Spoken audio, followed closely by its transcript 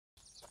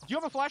you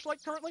have a flashlight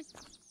currently?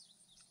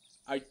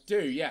 I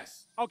do,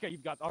 yes. Okay,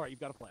 you've got a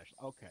flashlight.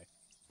 Okay.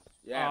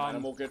 Yeah, man,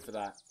 I'm all good for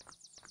that.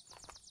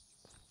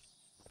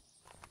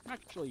 I'm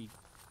actually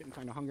getting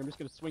kind of hungry. I'm just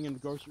gonna swing in the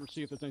grocery to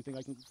see if there's anything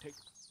I can take.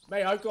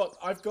 Mate, I've got.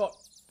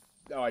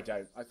 No, I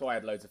don't. I thought I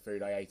had loads of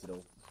food. I ate it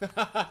all.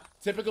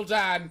 Typical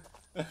Dan.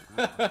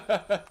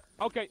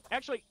 Okay,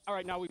 actually, all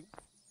right. Now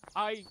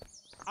I'd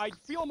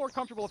feel more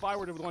comfortable if I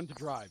were the one to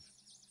drive.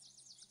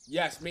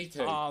 Yes, me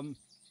too.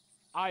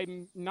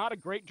 I'm not a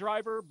great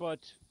driver, but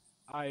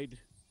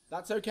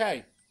That's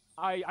okay.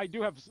 I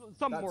do have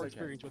some more okay.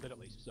 experience with it at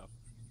least. So.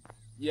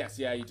 Yes,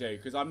 yeah, you do.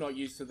 Because I'm not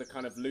used to the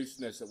kind of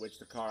looseness at which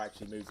the car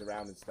actually moves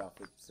around and stuff.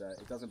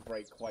 It doesn't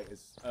brake quite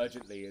as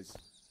urgently as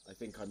I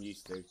think I'm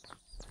used to.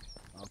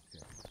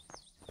 Okay.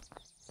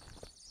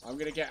 I'm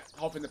gonna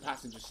hop in the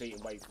passenger seat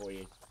and wait for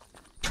you.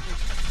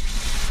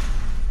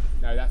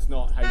 No, that's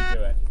not how you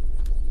do it.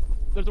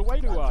 There's a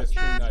way to no,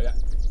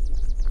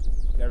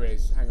 there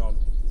is. Hang on.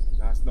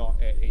 No, that's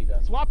not it either.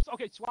 Swap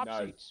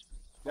seats.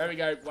 There we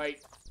go.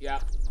 Wait. Yeah.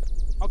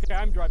 Okay,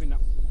 I'm driving now.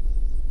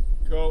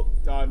 Cool.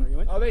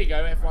 Done. Oh, there you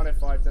go. F1,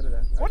 F5. Da, da,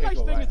 da. One nice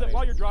thing is that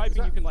while you're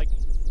driving, you can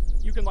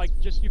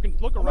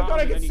look around. Oh my god,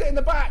 I can sit in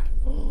the back.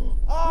 Oh,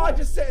 I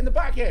just sit in the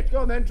back here. Go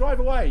on then, drive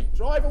away.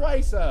 Drive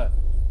away, sir.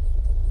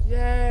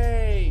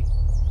 Yay.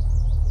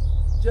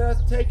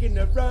 Just taking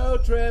a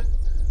road trip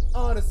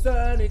on a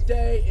sunny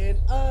day in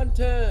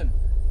Unturned.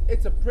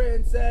 It's a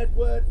Prince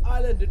Edward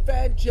Island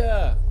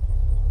adventure,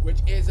 which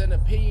isn't a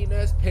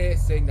penis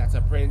piercing. That's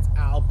a Prince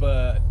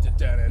Albert.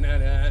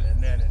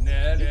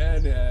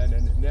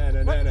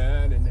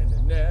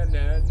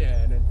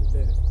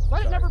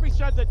 Let it never be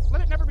said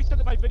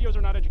that my videos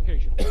are not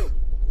educational.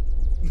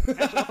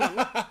 Actually,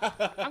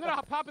 I'm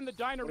gonna pop in the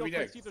diner real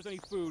quick, see if there's any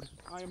food.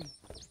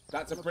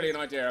 That's a brilliant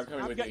idea. I'm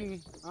coming with you.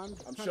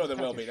 I'm sure there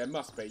will be. There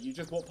must be. You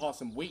just walked past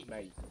some wheat,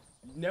 mate.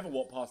 You never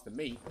walk past the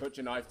meat.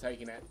 Butcher knife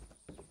taking it.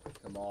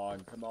 Come on,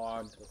 come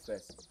on. What's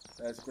this?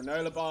 There's a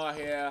granola bar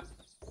here.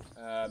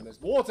 There's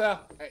water.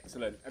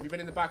 Excellent. Have you been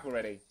in the back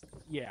already?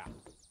 Yeah.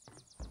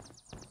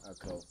 Oh,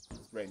 cool.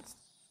 It's rinsed.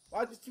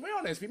 Well, to be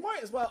honest, we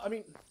might as well. I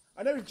mean,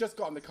 I know we've just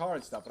got in the car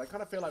and stuff, but I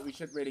kind of feel like we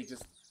should really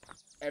just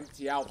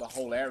empty out the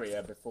whole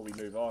area before we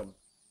move on.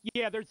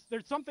 Yeah, there's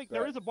something.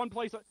 There is one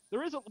place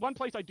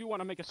I do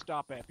want to make a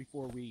stop at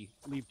before we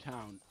leave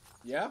town.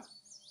 Yeah.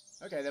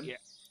 Okay then. Yeah.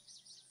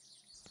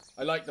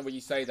 I like the way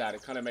you say that.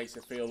 It kind of makes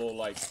it feel all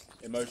like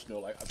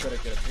emotional. Like I've got to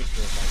get a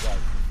picture of my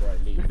wife before I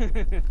leave,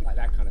 like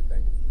that kind of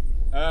thing.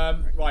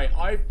 Right.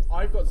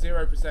 I've got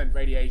 0%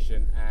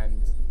 radiation,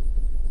 and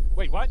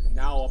wait, what?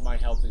 Now my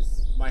health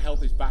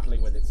is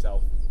battling with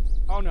itself.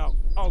 Oh no.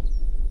 Oh,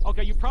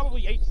 okay. You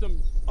probably ate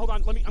some. Hold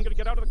on. I'm gonna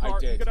get out of the car. I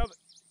did.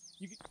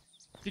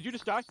 Did you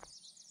just die?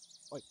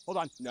 Wait. Hold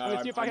on. No. Let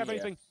me see if I have here.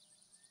 anything.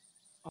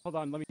 Hold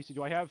on. Let me see.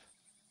 Do I have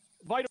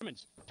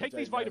vitamins? Take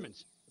these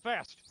vitamins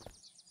fast.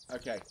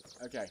 Okay.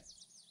 Okay.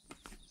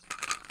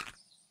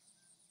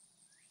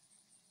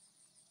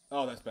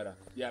 Oh, that's better.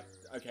 Yep.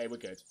 Okay, we're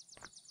good.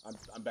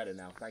 I'm better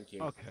now. Thank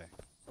you. Okay.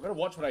 I'm gonna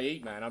watch what I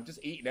eat, man. I'm just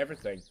eating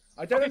everything.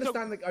 I don't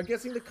understand. I'm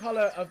guessing the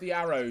color of the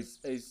arrows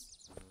is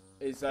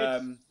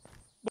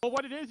well,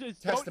 what it is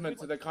testament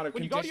to the kind of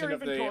condition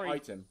of the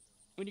item.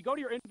 When you go to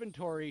your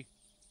inventory,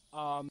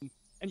 and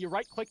you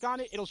right-click on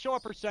it, it'll show a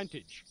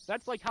percentage.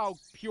 That's like how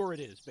pure it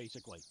is,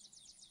 basically.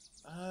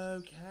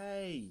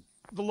 Okay.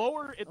 The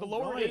lower it is,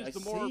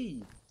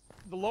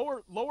 the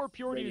lower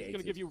purity is going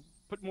to give you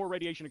more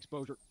radiation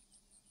exposure.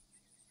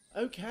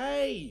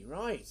 Okay,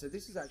 right. So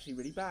this is actually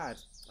really bad.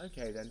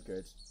 Okay, then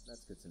good.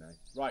 That's good to know.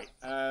 Right.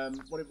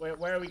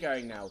 Where are we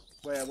going now?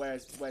 Where's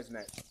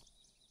next?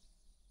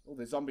 Oh,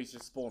 the zombies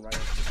just spawned right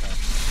next to the car.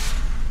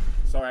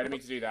 Sorry, I didn't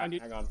mean to do that.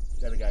 Hang on.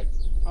 There we go.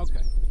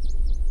 Okay.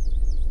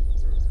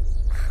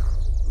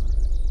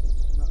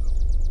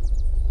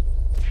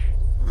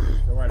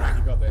 Don't worry, man.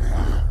 You got this.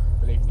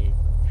 Believe in you.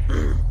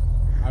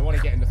 I want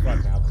to get in the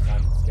front now because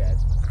I'm scared.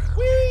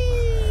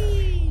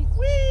 Whee!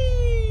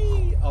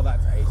 Whee! Oh,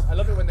 that's ace. I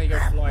love it when they go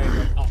flying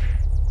up.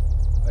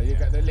 They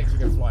literally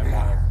go flying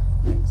wild.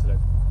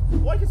 Excellent.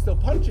 Oh, I can still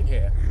punch in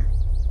here.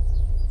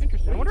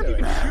 Interesting. I wonder if you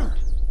can shoot.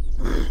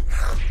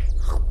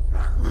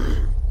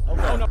 Oh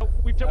no,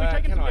 we've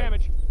taken some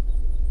damage.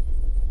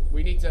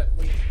 We need to.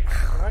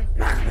 Can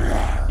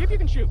I? See if you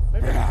can shoot.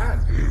 Maybe I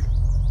can.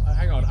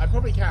 Hang on, I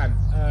probably can.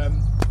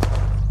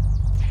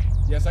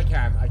 Yes, I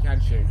can. I can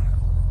shoot.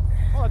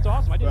 Oh, that's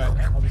awesome. I didn't know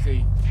that.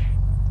 Obviously,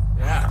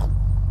 yeah,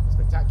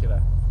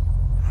 spectacular.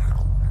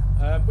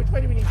 Which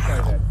way do we need to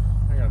go then?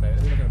 Hang on a minute.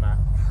 Let me look at the map.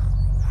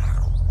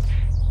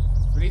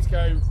 So we need to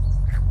go.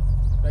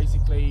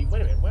 Basically,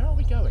 wait a minute. Where are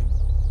we going?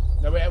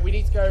 No, we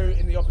need to go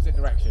in the opposite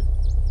direction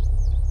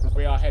because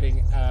we are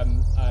heading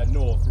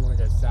north. We want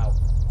to go south.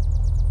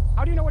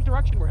 How do you know what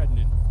direction we're heading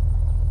in?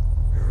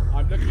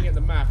 I'm looking at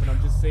the map and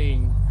I'm just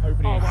seeing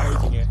opening and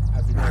closing it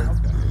as we go.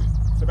 Okay.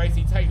 So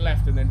basically, take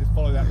left and then just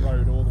follow that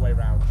road all the way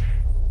around.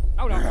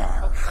 Oh no! Oh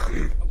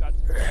god!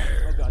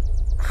 Oh god!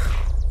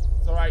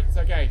 It's all right. It's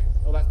okay.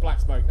 Oh, that's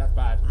black smoke. That's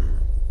bad.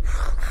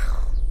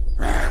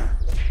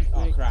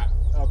 Oh crap!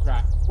 Oh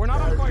crap. We're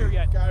not on fire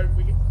yet. Go.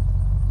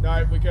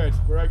 No, we're good.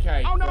 We're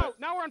okay. Oh no!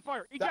 Now we're on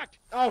fire. Eject.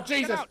 Oh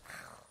Jesus! Get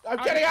I'm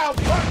getting out.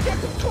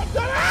 Get the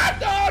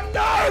oh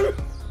no!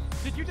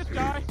 Did you just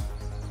die?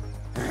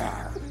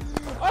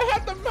 I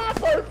had the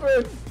map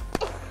open.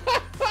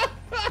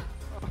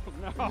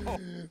 Oh no!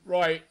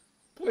 Right.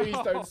 Please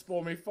don't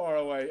spawn me far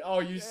away. Oh,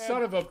 you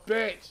son of a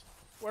bitch!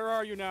 Where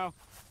are you now?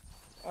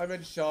 I'm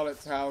in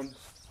Charlottetown.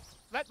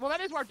 That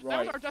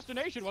was our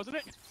destination, wasn't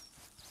it?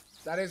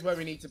 That is where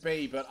we need to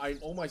be, but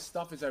all my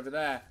stuff is over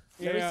there.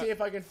 Let me see if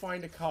I can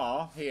find a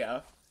car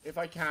here. If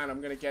I can,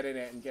 I'm going to get in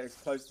it and get as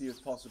close to you as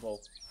possible.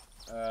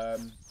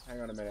 Hang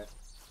on a minute.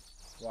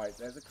 Right,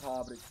 there's a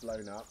car, but it's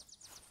blown up.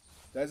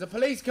 There's a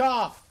police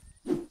car!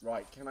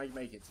 Right, can I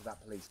make it to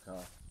that police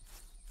car?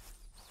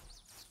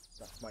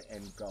 That's my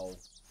end goal.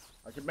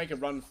 I could make a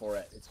run for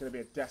it. It's going to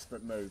be a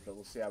desperate move, but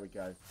we'll see how we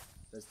go.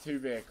 There's 2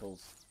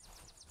 vehicles.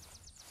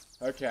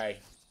 Okay.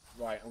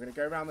 Right, I'm going to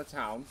go around the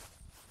town.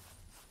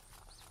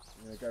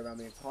 I'm going to go around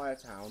the entire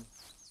town.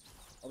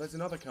 Oh, there's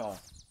another car.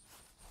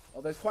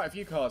 Oh, there's quite a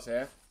few cars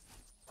here.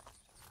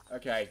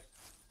 Okay.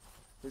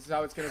 This is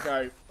how it's going to go.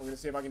 I'm going to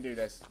see if I can do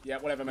this. Yeah,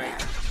 whatever, mate.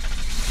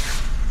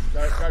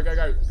 Go, go, go,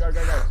 go. Go,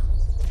 go, go.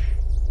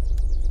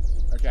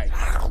 Okay.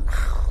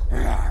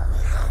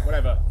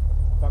 Whatever.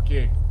 Fuck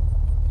you.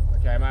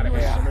 Okay, I'm out of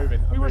here. I'm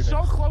moving. We were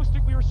so close.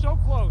 We were so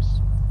close.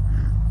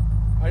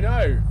 I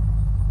know.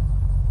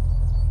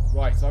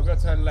 Right, so I've got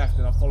to turn left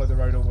and I'll follow the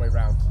road all the way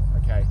round.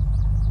 Okay.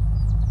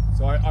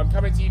 So I'm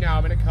coming to you now.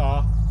 I'm in a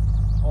car.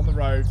 On the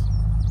road.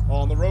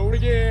 On the road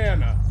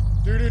again.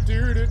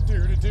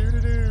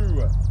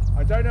 Do-do-do-do-do-do-do-do.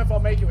 I don't know if I'll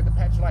make it with the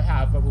petrol I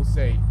have, but we'll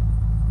see.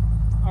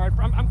 All right,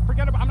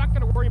 forget about. I'm not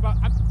going to worry about.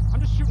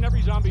 I'm just shooting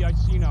every zombie I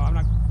see now.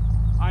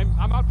 I'm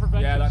out for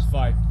vengeance. Yeah, that's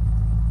fine.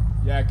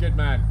 Yeah, good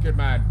man. Good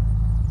man.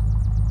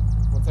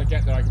 Once I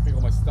get there, I can pick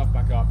all my stuff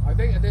back up. I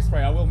think at this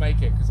rate, I will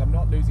make it, because I'm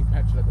not losing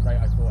petrol at the rate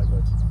I thought I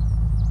would.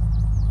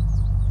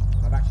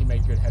 I've actually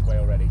made good headway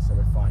already, so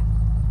we're fine.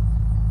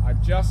 I'm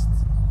just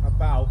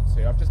about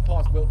to. I've just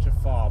passed Wiltshire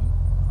Farm.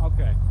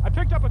 Okay. I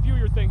picked up a few of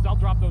your things. I'll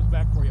drop those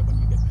back for you when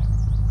you get back.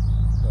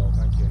 Cool,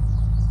 thank you.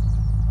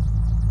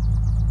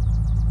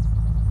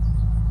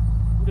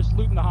 We're just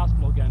looting the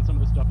hospital again.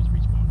 Some of the stuff is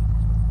respawned.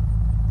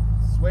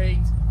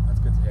 Sweet. That's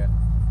good to hear.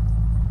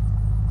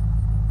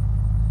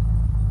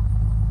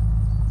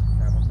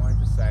 Okay, I'm on 9%.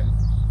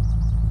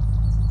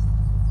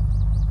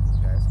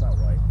 Okay, that's about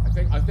right.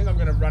 I think I'm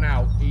going to run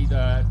out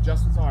either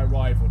just as I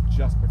arrive or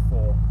just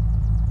before.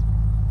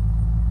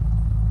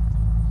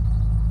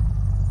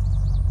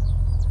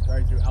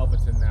 Going through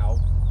Alberton now.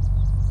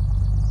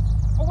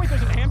 Oh wait,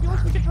 there's an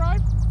ambulance we can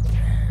drive?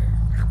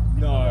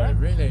 No,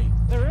 really?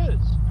 There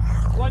is.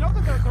 Well, I know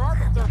that there are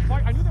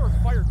I knew there were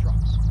fire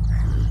trucks.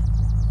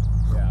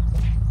 Yeah.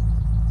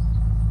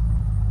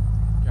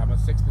 Okay, I'm at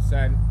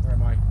 6%. Where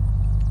am I? I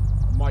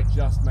might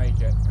just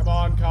make it. Come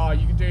on, car,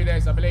 you can do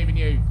this. I believe in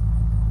you.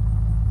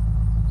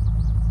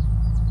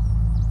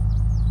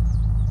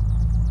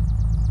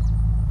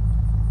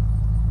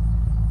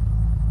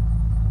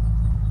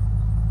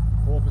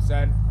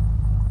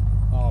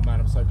 Oh man,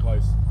 I'm so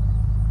close.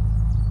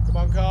 Come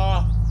on,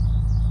 car.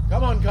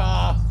 Come on,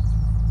 car.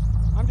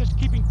 I'm just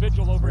keeping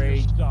vigil over your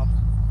stuff.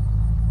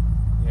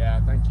 Yeah,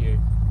 thank you.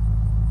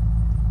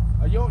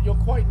 You're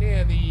quite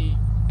near the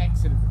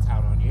exit of the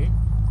town, aren't you?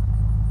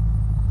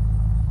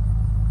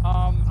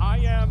 I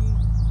am.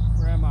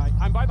 Where am I?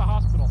 I'm by the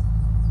hospital,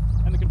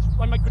 and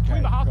I'm like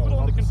between the hospital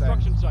and the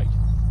construction site.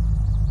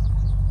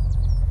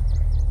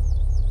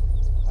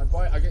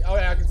 Oh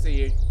yeah, I can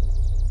see you.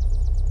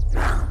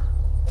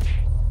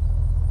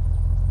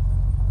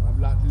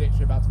 I'm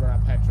literally about to run out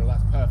of petrol.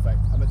 That's perfect.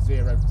 I'm at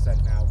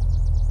 0% now.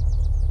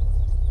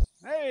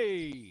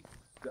 Hey!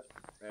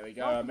 There we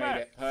go. I made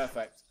it.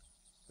 Perfect.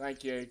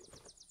 Thank you.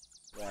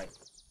 Right.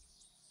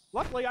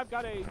 Luckily, I've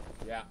got a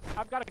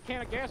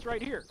can of gas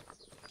right here.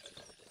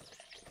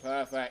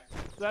 Perfect.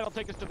 So that'll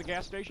take us to the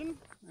gas station,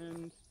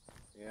 and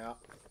yeah,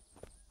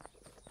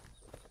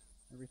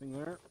 everything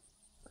there.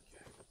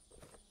 Okay.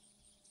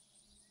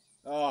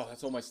 Oh,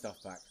 that's all my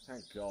stuff back.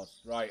 Thank God.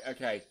 Right.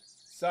 Okay.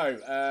 So,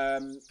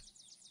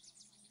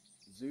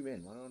 zoom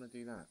in. Why do I want to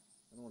do that?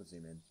 I don't want to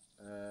zoom in.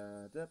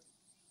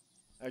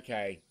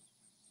 Okay.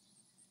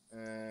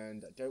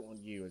 And I don't want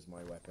you as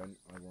my weapon.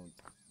 I want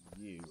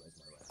you as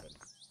my weapon.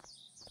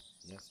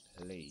 Yes,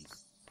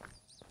 please.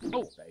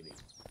 Oh, baby.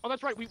 Oh,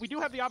 that's right. We do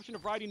have the option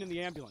of riding in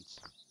the ambulance.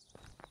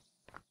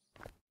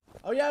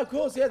 Oh yeah, of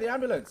course. Yeah, the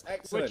ambulance.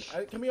 Excellent.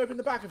 Can we open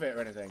the back of it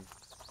or anything?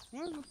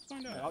 Well, let's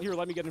find out. Here,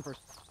 let me get in first.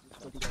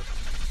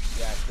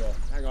 Yeah, sure.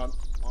 Hang on.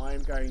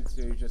 I'm going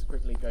to just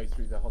quickly go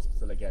through the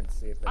hospital again to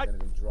see if there's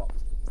anything dropped.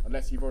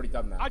 Unless you've already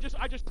done that. I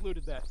just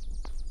looted that.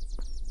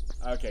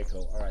 Okay,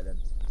 cool. All right then.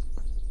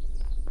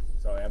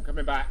 Sorry, I'm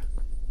coming back.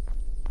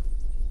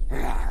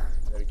 There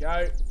we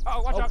go.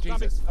 Oh, watch out,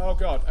 Jesus. zombie. Oh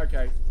God.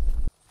 Okay.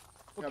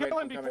 We'll kill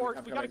him before.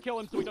 We gotta kill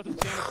him so he doesn't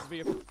damage the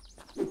vehicle.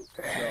 Sure.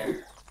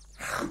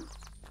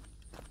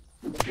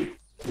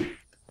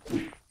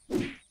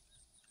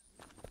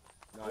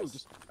 Nice.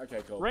 Just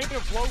okay, cool. rain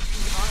of blows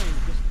from behind.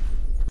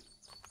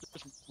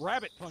 just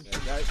rabbit punch.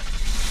 There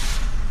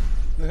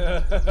you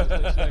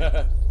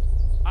go.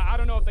 I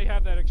don't know if they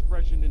have that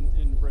expression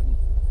in Britain.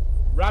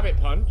 Rabbit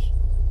punch?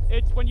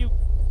 It's when you,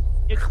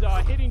 it's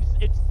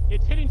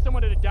hitting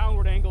someone at a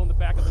downward angle in the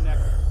back of the neck.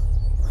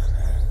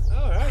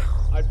 All right.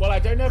 Well, I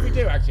don't know if we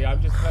do actually.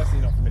 I'm just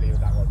personally not familiar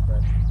with that one,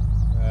 but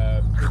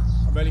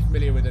I'm only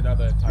familiar with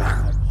another type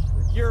of punch.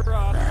 You're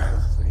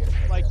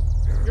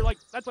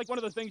that's like one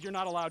of the things you're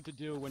not allowed to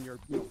do when you're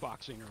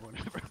boxing or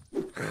whatever.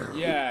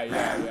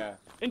 Yeah.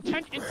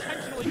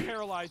 Intentionally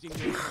paralyzing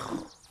you.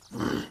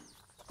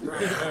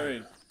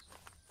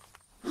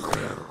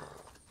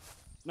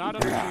 Not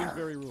under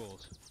Queensberry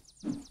rules.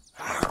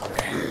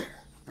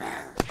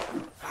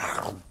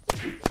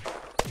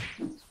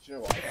 Sure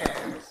what?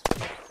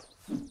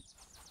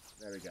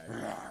 There we go.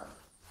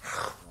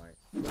 Right.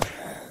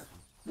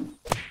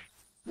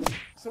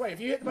 So wait, if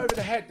you hit them over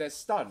the head, they're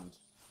stunned.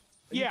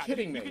 Are you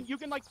kidding me? You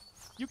can make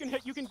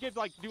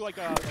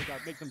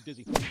them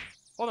dizzy.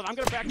 Hold on, I'm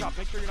gonna back up.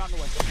 Make sure you're not in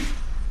the way.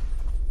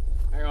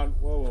 Hang on.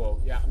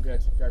 Whoa. Yeah, I'm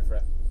good. Go for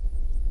it.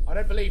 I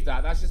don't believe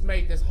that. That's just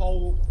made this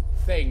whole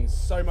thing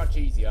so much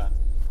easier.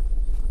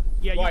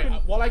 Yeah.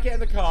 Right. While I get in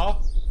the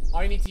car,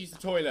 I need to use the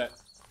toilet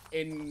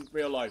in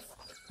real life.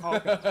 Oh,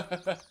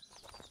 okay.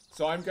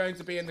 So I'm going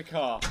to be in the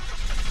car.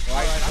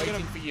 Right.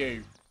 Waiting for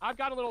you. I've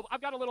got a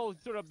little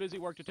sort of busy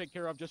work to take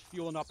care of, just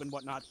fueling up and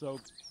whatnot. So.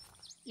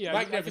 Yeah.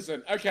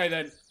 Magnificent. Okay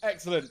then.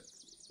 Excellent.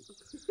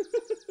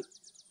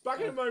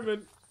 Back in a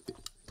moment.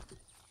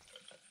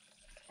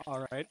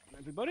 All right,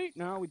 everybody.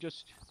 Now we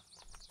just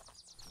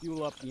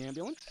fuel up the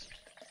ambulance,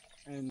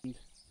 and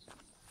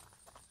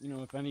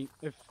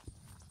if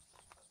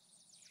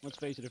let's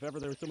face it, if ever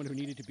there was someone who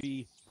needed to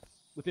be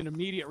within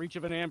immediate reach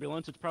of an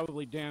ambulance, it's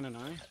probably Dan and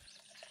I.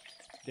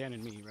 Dan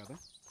and me, rather.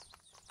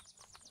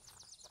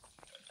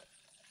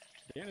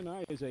 Dan and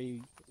I is a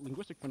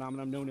linguistic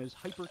phenomenon known as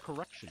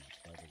hypercorrection,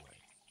 by the way.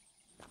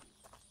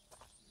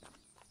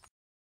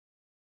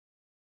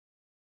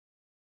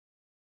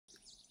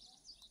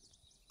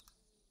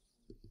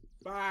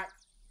 Back.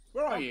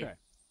 Where are you? I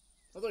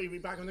thought you'd be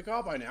back in the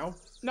car by now.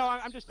 No,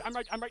 I'm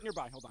right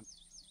nearby. Hold on.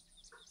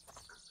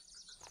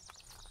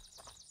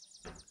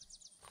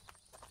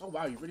 Oh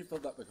wow, you really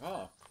filled up the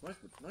car.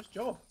 Nice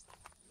job.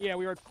 Yeah,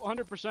 we were at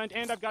 100%,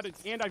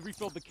 and I've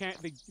refilled the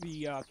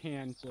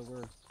can, so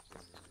we're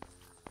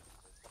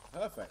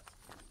perfect.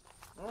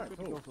 All right,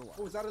 cool.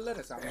 Oh, is that a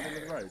lettuce out in the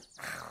middle of the road?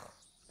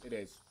 It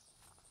is.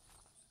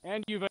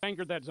 And you've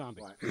angered that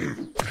zombie. Right.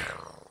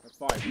 That's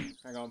fine.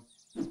 Hang on.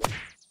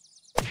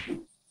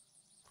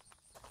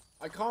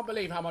 I can't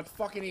believe how much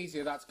fucking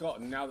easier that's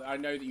gotten now that I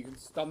know that you can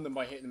stun them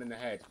by hitting them in the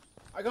head.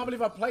 I can't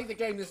believe I played the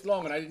game this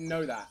long and I didn't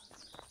know that.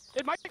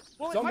 It might.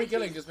 Well, zombie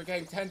killing just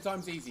became 10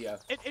 times easier.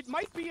 It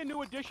might be a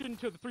new addition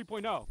to the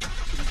 3.0.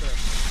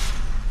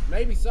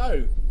 Maybe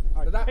so.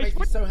 Right. But that makes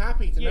me so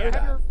happy to know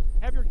that.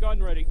 Have your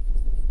gun ready.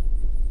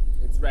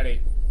 It's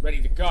ready.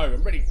 Ready to go.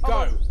 I'm ready to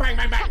go. Bang,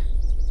 bang, bang.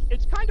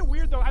 It's kind of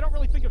weird, though. I don't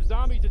really think of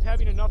zombies as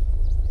having enough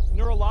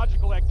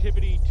neurological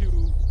activity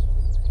to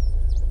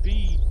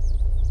be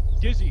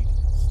dizzy.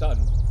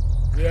 Stunned.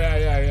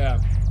 Yeah.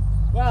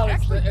 Well,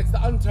 actually, it's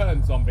the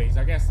unturned zombies.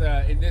 I guess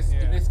in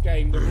this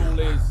game, the rule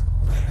is,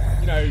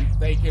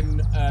 they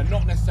can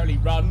not necessarily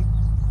run.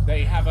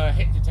 They have a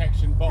hit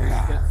detection box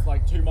that's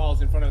like 2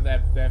 miles in front of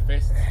their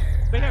fists.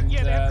 They have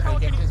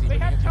telekinesis from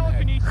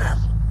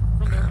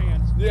their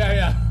hands.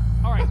 Yeah.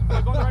 All right, am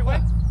I going the right way?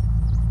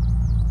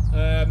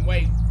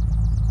 Wait.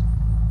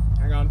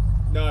 Hang on.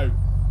 No.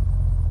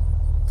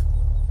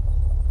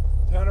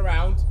 Turn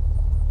around.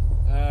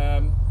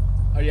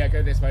 Oh yeah,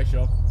 go this way,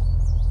 sure.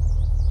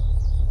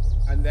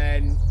 And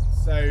then,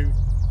 so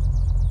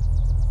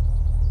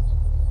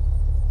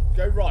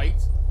go right.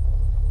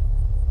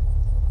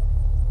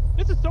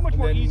 This is so much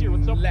more easier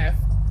with someone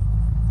left.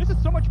 This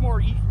is so much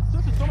more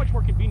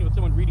convenient with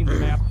someone reading the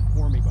map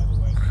for me, by the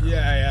way.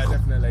 Yeah,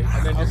 definitely.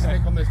 And then just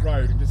stick on this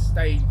road and just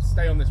stay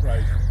on this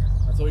road.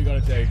 That's all you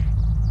got to do.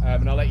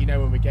 And I'll let you know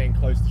when we're getting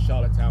close to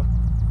Charlottetown.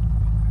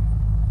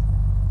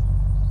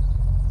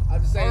 I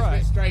have to say, it's a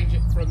bit strange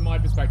from my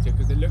perspective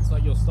because it looks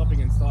like you're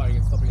stopping and starting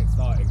and stopping and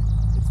starting.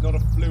 It's not a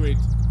fluid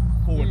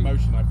forward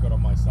motion I've got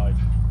on my side.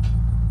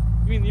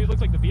 You mean it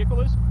looks like the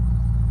vehicle is?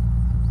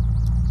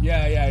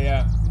 Yeah.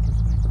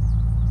 Interesting.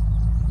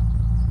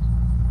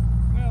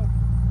 Well,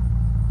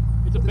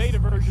 it's a beta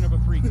version of a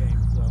free game,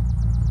 so.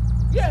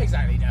 Yeah,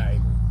 exactly. No.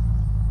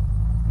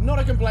 Not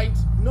a complaint.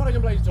 Not a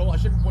complaint at all. I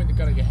shouldn't point the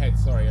gun at your head.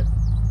 Sorry.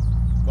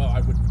 Well,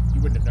 I wouldn't. You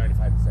wouldn't have known if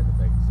I hadn't said the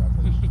thing, so I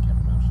probably should have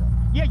kept my mouth shut.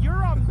 Yeah,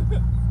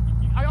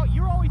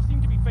 you always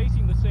seem to be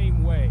facing the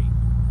same way.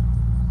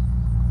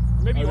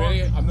 Maybe you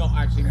really? I'm not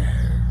actually.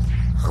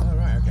 Oh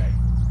right, okay.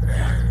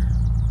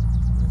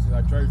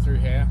 I drove through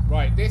here.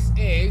 Right, this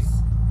is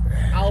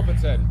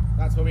Alberton.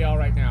 That's where we are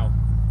right now.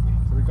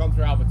 So we've gone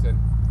through Alberton.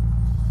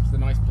 It's a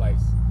nice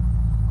place.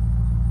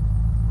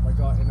 Have I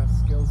got enough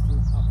skills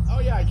to? Oh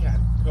yeah, I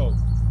can. Cool.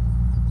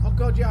 Oh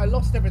god, yeah, I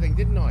lost everything,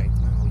 didn't I?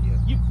 Oh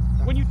yeah.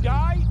 When you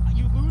die,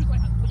 you lose.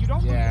 Like, you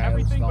don't lose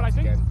everything, but I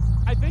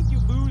think you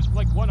lose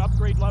like one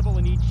upgrade level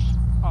in each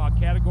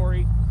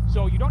category.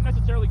 So you don't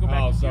necessarily go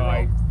back to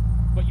zero,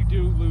 but you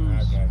do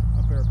lose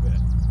a fair bit.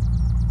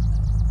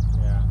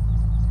 Yeah.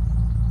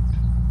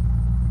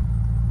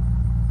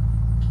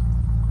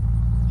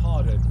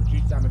 Hardened.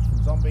 Reduce damage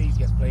from zombies.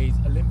 Yes, please.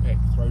 Olympic.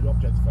 Throw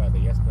objects further.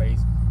 Yes, please.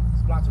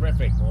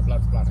 Splatterific. More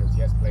blood splatters.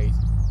 Yes, please.